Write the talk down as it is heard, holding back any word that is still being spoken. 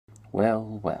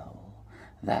Well, well,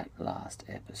 that last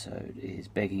episode is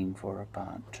begging for a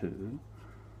part two.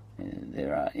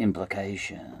 There are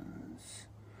implications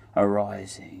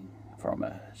arising from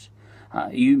it.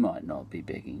 You might not be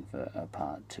begging for a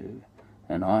part two,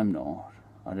 and I'm not.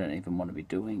 I don't even want to be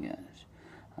doing it.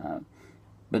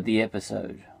 But the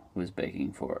episode was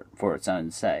begging for it, for its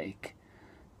own sake.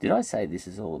 Did I say this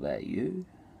is all about you?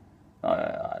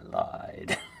 I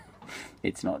lied.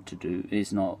 It's not to do,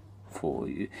 it's not for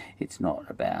you, it's not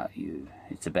about you,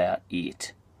 it's about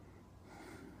it.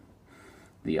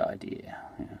 The idea.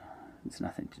 It's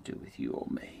nothing to do with you or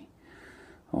me.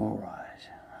 Alright,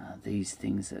 these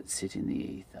things that sit in the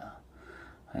ether.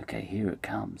 Okay, here it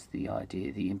comes, the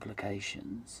idea, the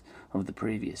implications of the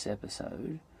previous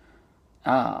episode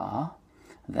are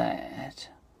that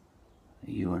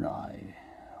you and I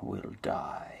will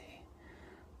die.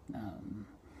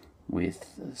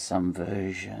 With some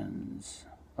versions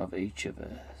of each of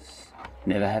us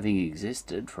never having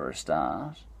existed for a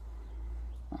start.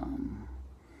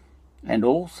 And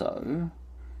also,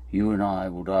 you and I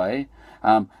will die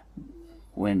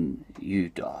when you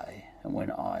die and when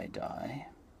I die.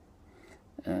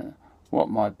 What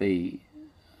might be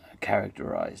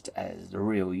characterized as the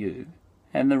real you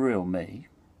and the real me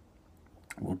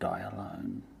will die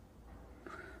alone.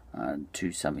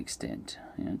 To some extent,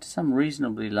 to some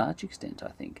reasonably large extent, I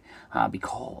think,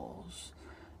 because,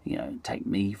 take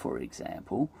me for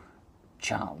example,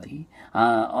 Charlie.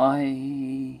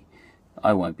 I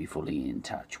won't be fully in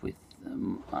touch with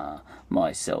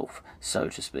myself, so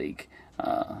to speak,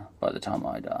 by the time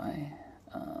I die.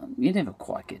 You never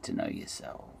quite get to know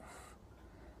yourself.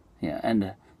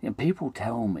 And people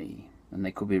tell me, and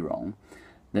they could be wrong,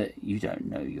 that you don't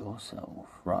know yourself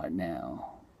right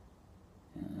now.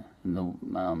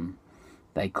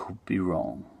 They could be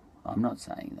wrong. I'm not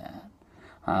saying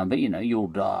that. But you'll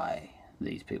die,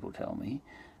 these people tell me,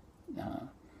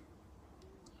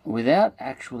 without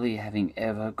actually having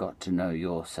ever got to know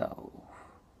yourself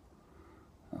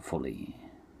fully.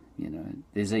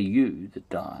 There's a you that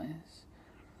dies.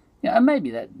 And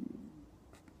maybe that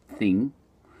thing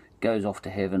goes off to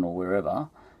heaven or wherever,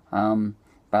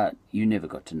 but you never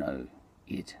got to know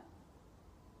it.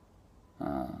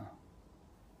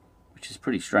 Which is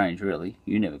pretty strange, really.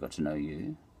 You never got to know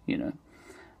you,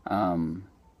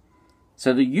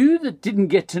 So the you that didn't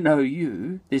get to know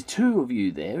you, there's two of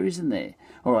you there, isn't there?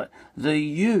 All right, the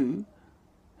you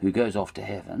who goes off to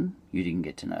heaven, you didn't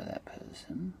get to know that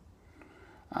person.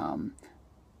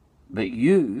 But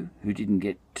you who didn't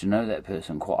get to know that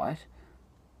person quite,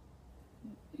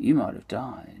 you might have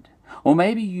died. Or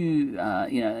maybe you,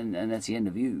 and that's the end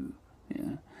of you,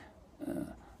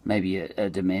 maybe a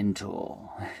Dementor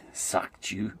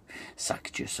sucked your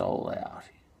soul out.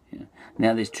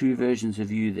 Now there's two versions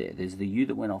of you there. There's the you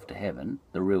that went off to heaven,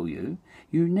 the real you.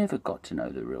 You never got to know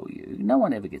the real you. No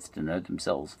one ever gets to know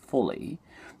themselves fully.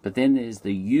 But then there's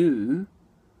the you,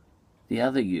 the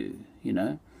other you,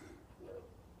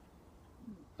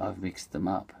 I've mixed them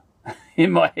up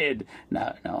in my head.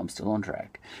 No, I'm still on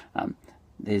track.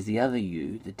 There's the other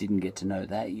you that didn't get to know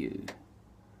that you.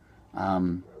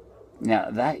 Now,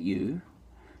 that you,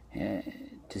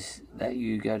 does that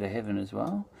you go to heaven as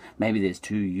well? Maybe there's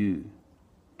two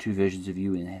versions of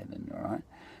you in heaven, all right?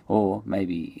 Or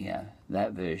maybe,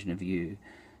 that version of you,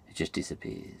 it just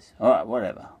disappears. All right,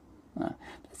 whatever.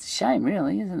 That's a shame,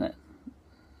 really, isn't it?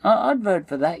 I'd vote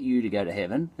for that you to go to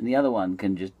heaven, and the other one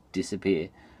can just disappear.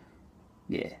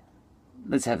 Yeah,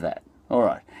 let's have that. All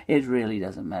right, it really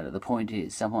doesn't matter. The point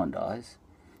is, someone dies.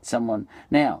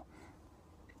 Now,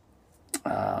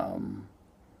 I'm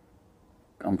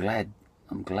glad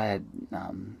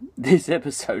this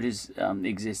episode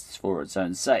exists for its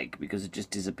own sake, because it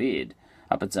just disappeared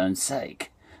up its own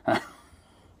sake. But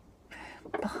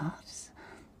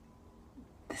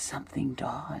something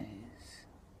dies.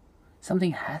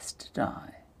 Something has to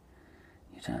die.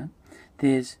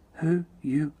 There's who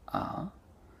you are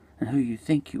and who you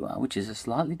think you are, which is a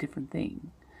slightly different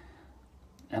thing.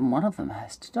 And one of them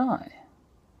has to die,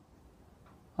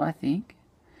 I think.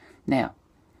 Now,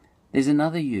 there's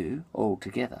another you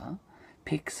altogether.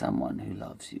 Pick someone who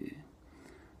loves you.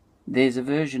 There's a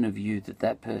version of you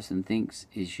that person thinks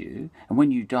is you, and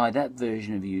when you die, that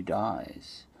version of you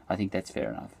dies. I think that's fair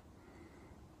enough.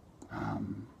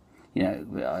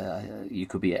 You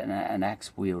could be an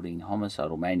axe-wielding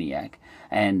homicidal maniac,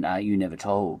 and you never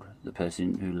told the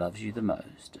person who loves you the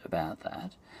most about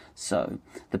that. So,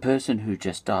 the person who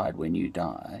just died when you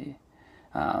die,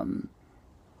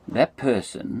 that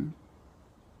person,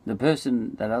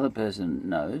 that other person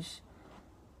knows,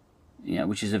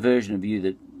 which is a version of you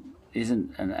that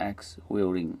isn't an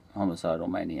axe-wielding homicidal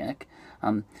maniac.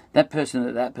 That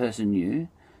person knew,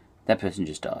 that person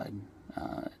just died.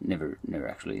 Never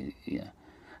actually, yeah.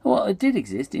 Well, it did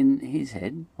exist in his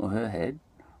head or her head.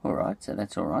 All right, so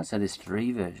that's all right. So there's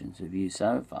 3 versions of you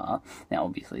so far. Now,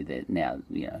 obviously,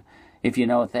 if you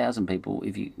know 1,000 people,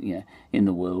 in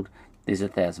the world, there's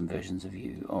 1,000 versions of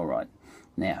you. All right.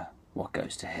 Now, what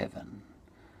goes to heaven?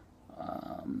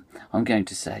 I'm going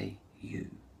to say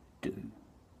you do.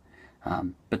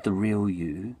 But the real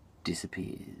you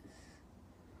disappears.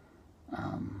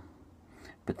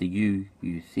 But the you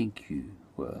think you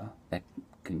were, that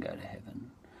can go to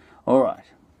heaven. All right.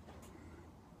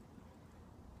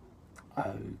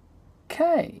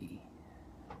 Okay.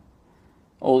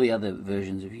 All the other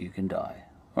versions of you can die.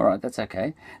 All right, that's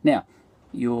okay. Now,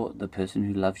 you're the person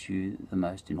who loves you the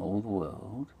most in all the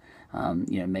world.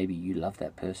 Maybe you love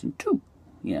that person too.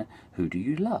 Who do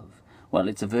you love? Well,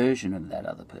 it's a version of that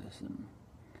other person.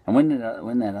 And when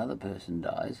that other person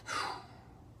dies,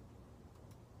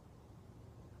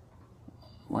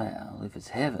 well, if it's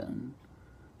heaven,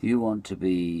 you want to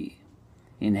be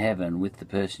in heaven with the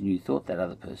person you thought that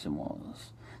other person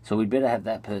was. So we'd better have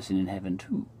that person in heaven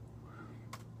too.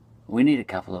 We need a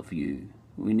couple of you.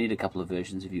 We need a couple of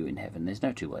versions of you in heaven. There's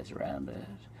no 2 ways around it.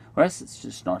 Or else it's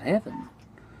just not heaven.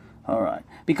 All right.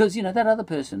 Because, that other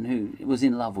person who was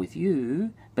in love with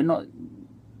you, but not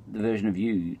the version of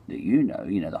you that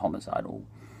the homicidal,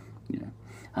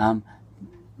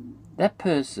 that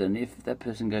person, if that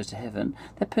person goes to heaven,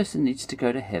 that person needs to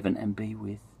go to heaven and be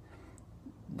with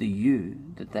the you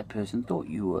that person thought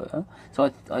you were.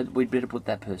 So we'd better put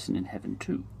that person in heaven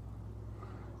too.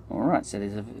 All right, so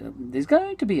there's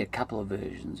going to be a couple of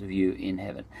versions of you in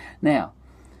heaven. Now,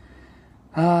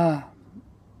 I'm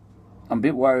a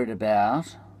bit worried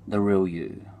about the real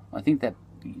you. I think that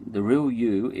the real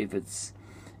you, if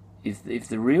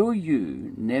the real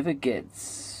you never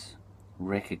gets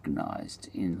recognized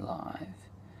in life,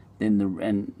 then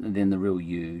the real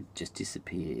you just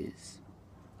disappears.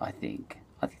 I think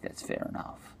that's fair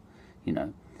enough,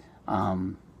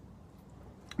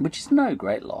 which is no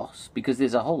great loss, because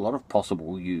there's a whole lot of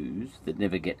possible yous that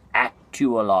never get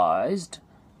actualized,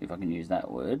 if I can use that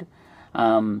word,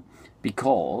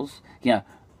 because,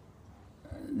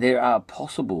 there are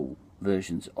possible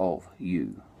versions of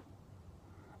you.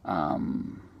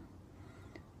 And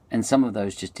some of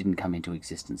those just didn't come into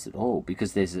existence at all,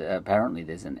 because apparently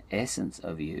there's an essence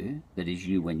of you that is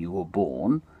you when you were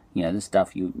born. The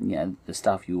stuff you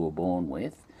were born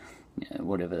with,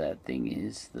 whatever that thing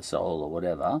is, the soul or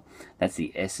whatever. That's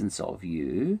the essence of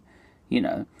you.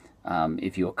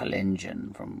 If you're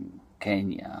Kalenjin from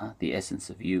Kenya, the essence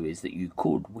of you is that you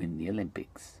could win the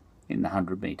Olympics in the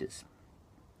 100 meters,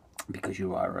 because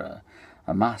you are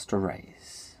a master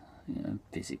race,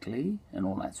 physically and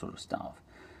all that sort of stuff.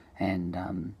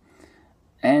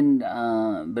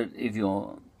 But if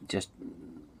you're just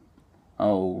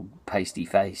old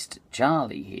pasty-faced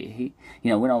Charlie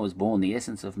here, when I was born, the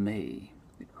essence of me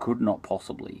could not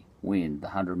possibly win the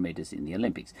 100 meters in the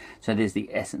Olympics. So there's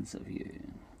the essence of you,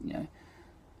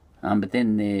 but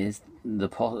then there's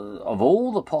of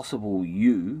all the possible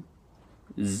yous,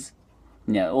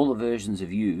 all the versions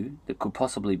of you that could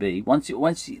possibly be. Once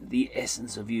the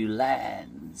essence of you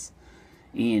lands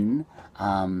in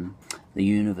the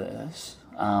universe,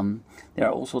 there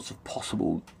are all sorts of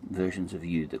possible versions of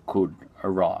you that could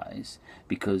arise,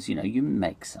 because you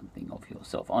make something of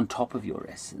yourself on top of your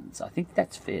essence. I think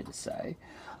that's fair to say.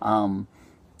 And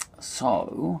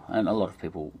a lot of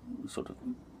people sort of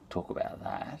talk about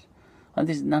that.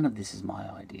 And none of this is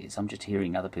my ideas. I'm just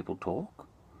hearing other people talk,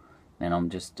 and I'm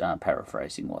just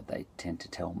paraphrasing what they tend to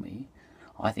tell me.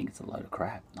 I think it's a load of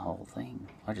crap, the whole thing.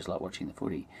 I just like watching the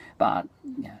footy. But,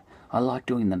 I like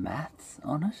doing the maths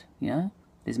on it,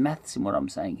 There's maths in what I'm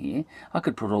saying here. I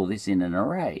could put all this in an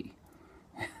array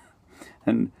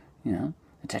and,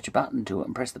 attach a button to it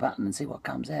and press the button and see what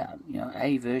comes out.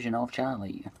 A version of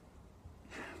Charlie.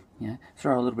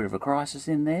 Throw a little bit of a crisis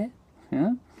in there,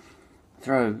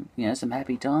 throw, some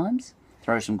happy times,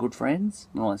 throw some good friends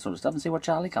and all that sort of stuff, and see what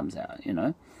Charlie comes out,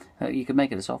 You could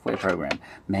make it a software program.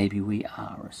 Maybe we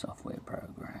are a software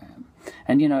program.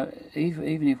 And,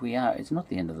 even if we are, it's not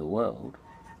the end of the world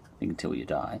until you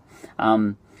die.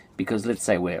 Because let's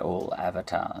say we're all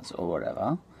avatars or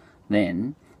whatever,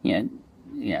 then, and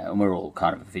we're all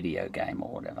kind of a video game or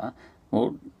whatever.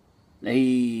 Well,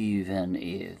 even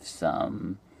if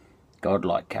some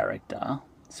godlike character,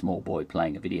 small boy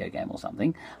playing a video game or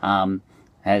something,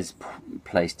 has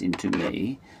placed into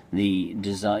me the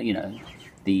desire,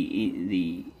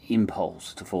 the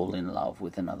impulse to fall in love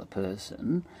with another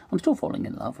person, I'm still falling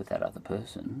in love with that other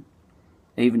person.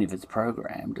 even if it's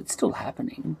programmed, it's still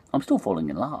happening. I'm still falling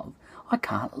in love. I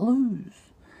can't lose.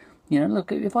 You know,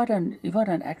 look, if I don't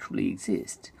actually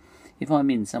exist, if I'm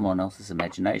in someone else's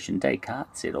imagination,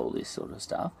 Descartes said all this sort of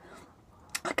stuff,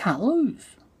 I can't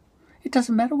lose. It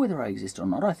doesn't matter whether I exist or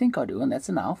not. I think I do, and that's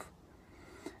enough.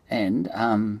 And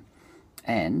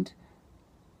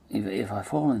if I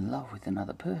fall in love with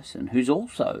another person who's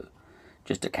also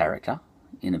just a character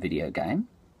in a video game,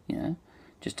 you know,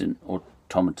 just an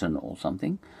automaton or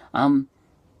something, and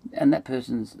that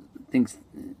person thinks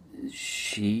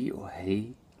she or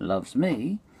he loves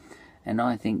me, and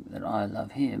I think that I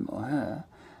love him or her,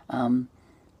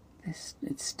 it's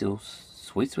still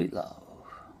sweet, sweet love,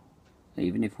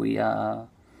 even if we are,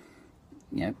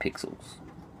 you know, pixels.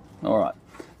 All right,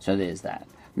 so there's that.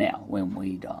 Now, when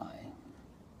we die,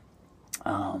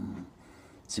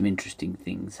 some interesting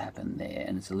things happen there,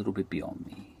 and it's a little bit beyond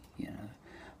me, you know.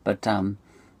 But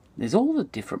there's all the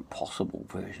different possible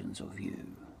versions of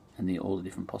you, and all the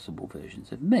different possible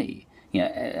versions of me. You know,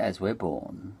 as we're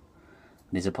born,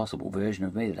 there's a possible version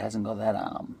of me that hasn't got that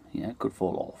arm. You know, it could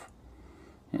fall off.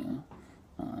 You know,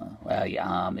 well, your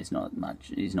arm is not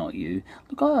you.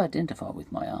 Look, I identify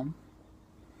with my arm.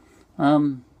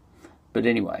 But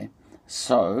anyway,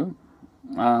 so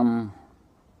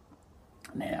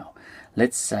now,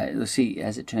 let's see,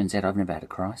 as it turns out, I've never had a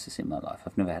crisis in my life.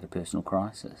 I've never had a personal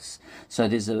crisis. So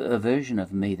there's a version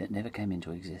of me that never came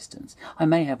into existence. I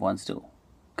may have one still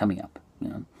coming up, you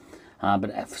know.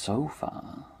 But so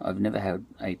far, I've never had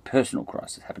a personal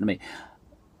crisis happen to me.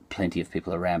 Plenty of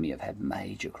people around me have had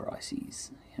major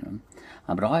crises, you know.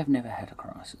 But I've never had a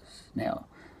crisis. Now,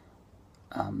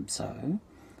 so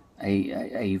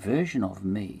a version of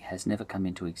me has never come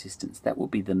into existence. That will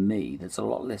be the me that's a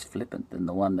lot less flippant than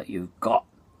the one that you've got,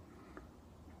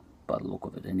 by the look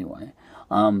of it anyway.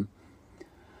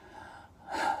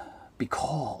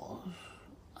 Because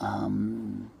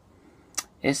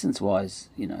essence-wise,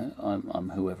 you know, I'm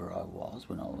whoever I was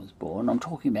when I was born. I'm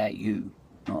talking about you,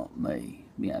 not me,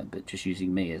 you know, but just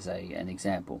using me as an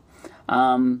example.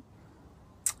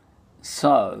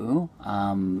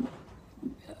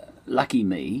 Lucky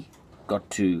me got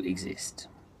to exist,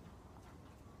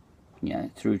 you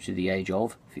know, through to the age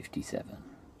of 57.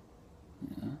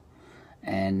 You know?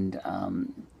 And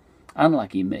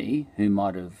unlucky me, who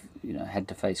might have, you know, had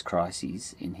to face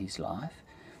crises in his life,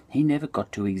 he never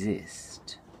got to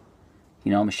exist.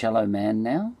 You know, I'm a shallow man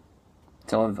now,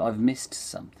 so I've missed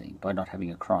something by not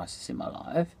having a crisis in my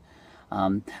life.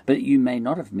 But you may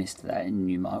not have missed that, and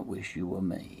you might wish you were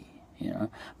me. You know,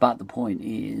 but the point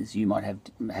is, you might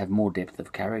have more depth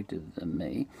of character than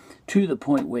me, to the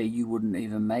point where you wouldn't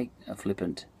even make a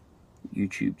flippant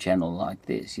YouTube channel like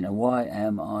this. You know, why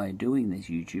am I doing this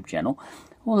YouTube channel?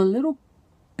 Well, a little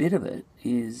bit of it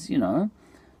is, you know,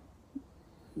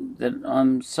 that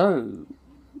I'm so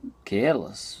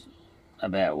careless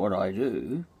about what I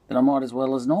do that I might as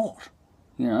well as not.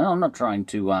 You know, I'm not trying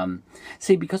to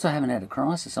see, because I haven't had a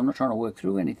crisis, I'm not trying to work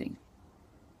through anything.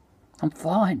 I'm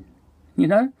fine. You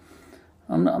know,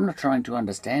 I'm not trying to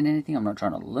understand anything. I'm not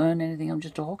trying to learn anything. I'm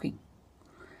just talking.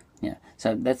 Yeah.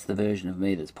 So that's the version of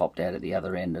me that's popped out at the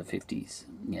other end of 50s.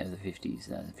 You know, the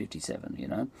 50s, 57. You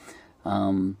know,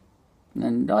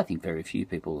 and I think very few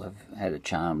people have had a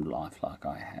charmed life like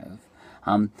I have.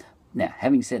 Now,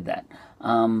 having said that,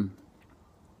 and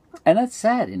that's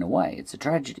sad in a way. It's a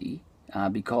tragedy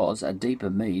because a deeper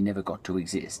me never got to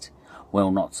exist.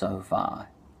 Well, not so far.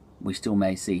 We still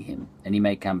may see him, and he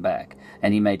may come back,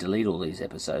 and he may delete all these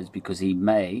episodes because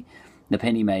the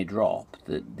penny may drop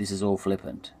that this is all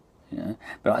flippant, you know.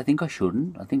 But I think I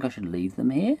shouldn't. I think I should leave them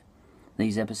here,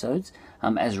 these episodes,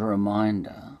 as a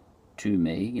reminder to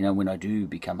me, you know, when I do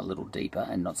become a little deeper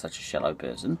and not such a shallow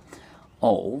person,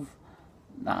 of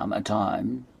a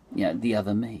time, you know, the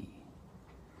other me.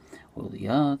 Well, the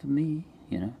other me,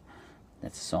 you know,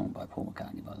 that's a song by Paul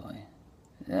McCartney, by the way.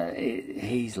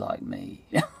 He's like me.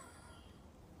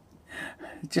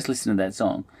 Just listen to that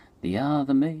song. The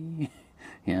other me,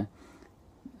 yeah,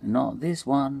 not this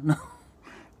one.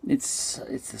 It's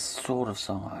the sort of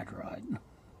song I'd write.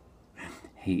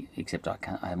 Except I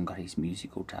haven't got his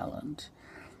musical talent,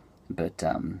 but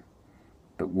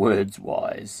words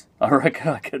wise, I reckon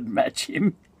I could match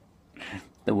him.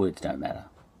 The words don't matter.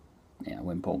 You know,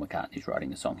 when Paul McCartney's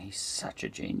writing a song, he's such a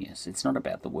genius. It's not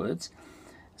about the words.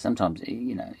 Sometimes,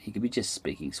 you know, he could be just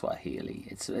speaking Swahili.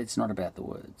 It's not about the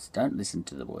words. Don't listen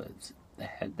to the words.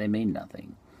 They mean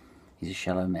nothing. He's a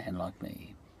shallow man like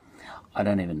me. I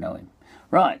don't even know him.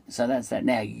 Right, so that's that.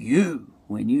 Now you,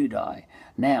 when you die.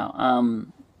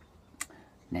 Now,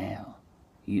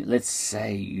 let's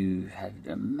say you've had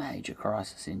a major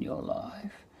crisis in your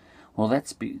life. Well,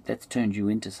 that's turned you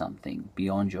into something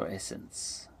beyond your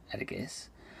essence, at a guess.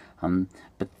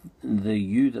 But the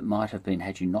you that might have been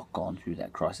had you not gone through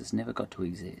that crisis never got to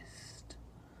exist,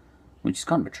 which is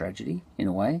kind of a tragedy in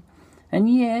a way.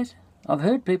 And yet, I've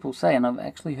heard people say, and I've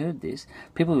actually heard this,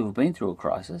 people who have been through a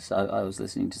crisis. I was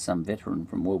listening to some veteran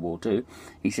from World War II.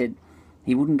 He said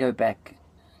he wouldn't go back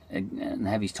and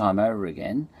have his time over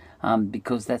again,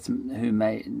 because that's who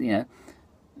made,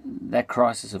 that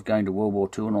crisis of going to World War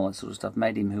II and all that sort of stuff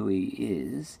made him who he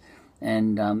is.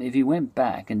 And if he went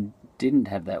back and didn't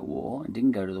have that war and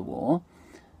didn't go to the war,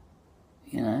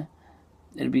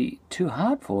 it'd be too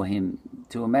hard for him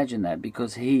to imagine that,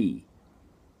 because he's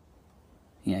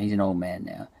an old man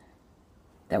now.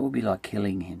 That would be like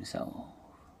killing himself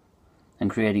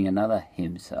and creating another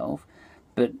himself.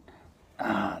 But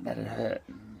that'd hurt.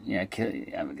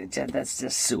 That's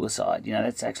just suicide.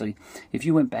 That's actually, if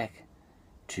you went back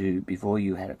to before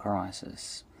you had a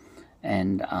crisis,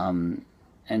 and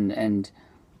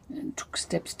took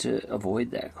steps to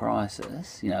avoid that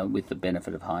crisis, with the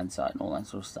benefit of hindsight and all that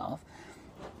sort of stuff,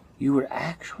 you would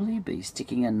actually be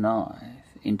sticking a knife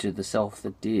into the self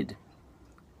that did,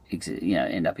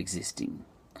 end up existing.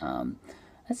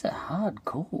 That's a hard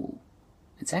call.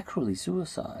 It's actually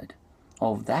suicide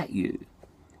of that you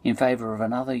in favour of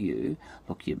another you.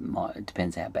 Look, it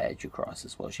depends how bad your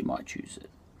crisis was. You might choose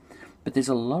it, but there's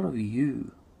a lot of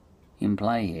you in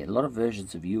play here, a lot of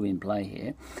versions of you in play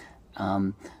here.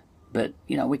 But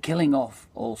we're killing off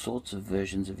all sorts of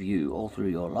versions of you all through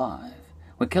your life.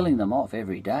 We're killing them off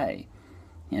every day.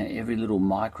 Every little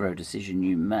micro decision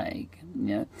you make,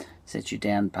 sets you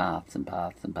down paths and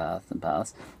paths and paths and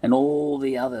paths, and all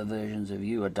the other versions of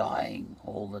you are dying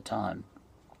all the time.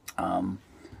 And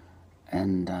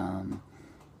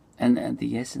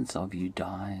the essence of you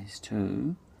dies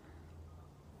too,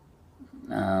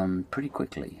 pretty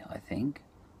quickly, I think,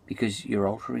 because you're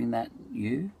altering that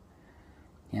you.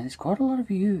 There's quite a lot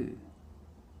of you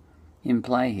in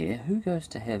play here. Who goes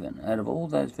to heaven? Out of all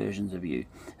those versions of you,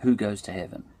 who goes to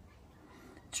heaven?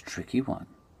 It's a tricky one.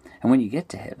 And when you get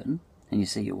to heaven and you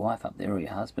see your wife up there, or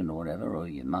your husband, or whatever, or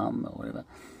your mum, or whatever,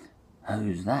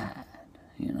 who's that?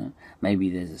 Maybe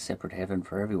there's a separate heaven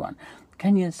for everyone.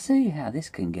 Can you see how this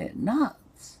can get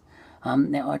nuts?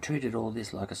 Now, I treated all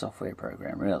this like a software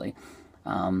program, really.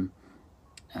 But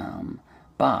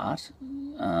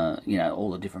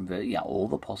all the different, all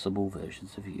the possible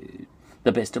versions of you,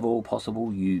 the best of all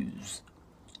possible yous.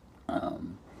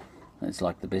 It's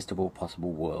like the best of all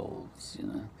possible worlds,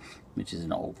 which is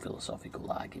an old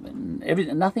philosophical argument.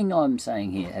 And nothing I'm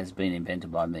saying here has been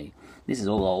invented by me. This is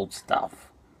all old stuff.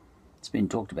 It's been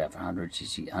talked about for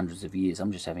hundreds of years.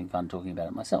 I'm just having fun talking about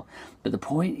it myself. But the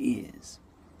point is,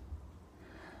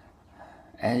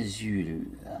 as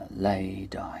you lay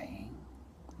dying,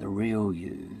 the real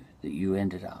you that you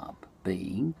ended up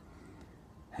being,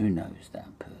 who knows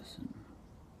that person?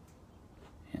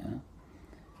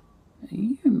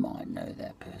 You might know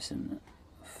that person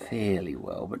fairly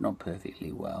well, but not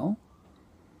perfectly well.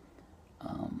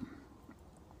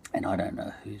 And I don't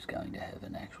know who's going to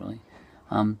heaven, actually.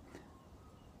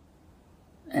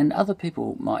 And other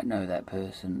people might know that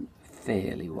person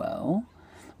fairly well.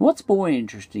 What's more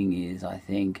interesting is, I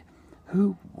think,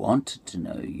 who wanted to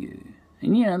know you.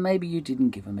 And, maybe you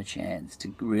didn't give them a chance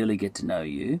to really get to know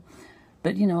you.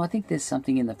 But, I think there's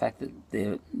something in the fact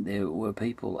that there were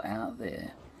people out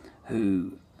there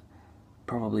who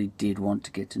probably did want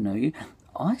to get to know you.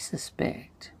 I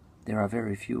suspect there are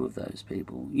very few of those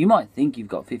people. You might think you've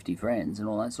got 50 friends and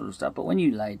all that sort of stuff, but when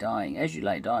you lay dying,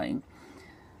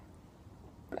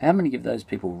 how many of those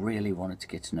people really wanted to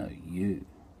get to know you?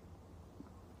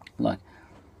 Like,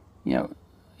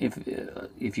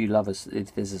 if you love us,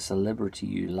 if there's a celebrity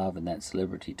you love and that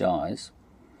celebrity dies,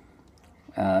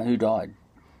 who died?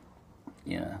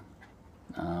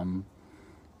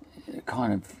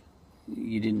 Kind of,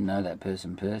 you didn't know that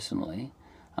person personally,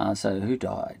 so who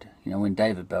died? When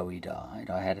David Bowie died,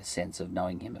 I had a sense of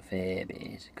knowing him a fair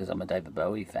bit, because I'm a David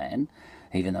Bowie fan,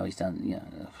 even though he's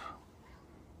done,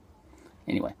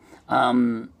 Anyway,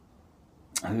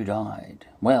 who died?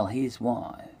 Well, his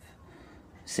wife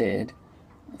said,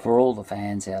 for all the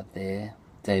fans out there,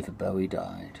 David Bowie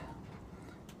died.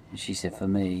 And she said, for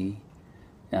me,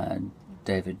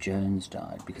 David Jones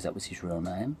died, because that was his real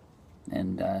name.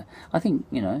 And I think,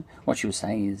 what she was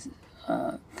saying is,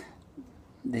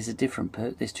 there's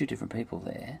two different people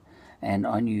there. And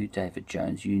I knew David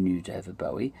Jones, you knew David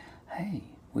Bowie. Hey,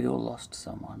 we all lost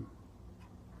someone.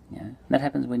 That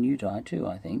happens when you die too,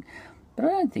 I think. But I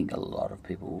don't think a lot of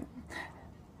people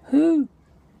who,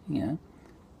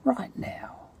 right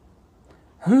now,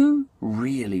 who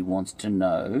really wants to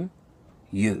know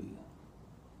you?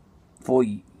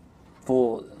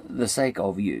 for the sake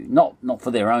of you, not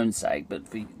for their own sake, but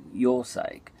for your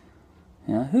sake.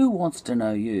 You know, who wants to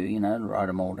know you? You know, write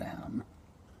them all down.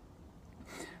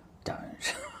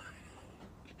 Don't.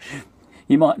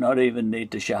 You might not even need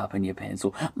to sharpen your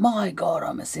pencil. My God,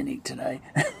 I'm a cynic today.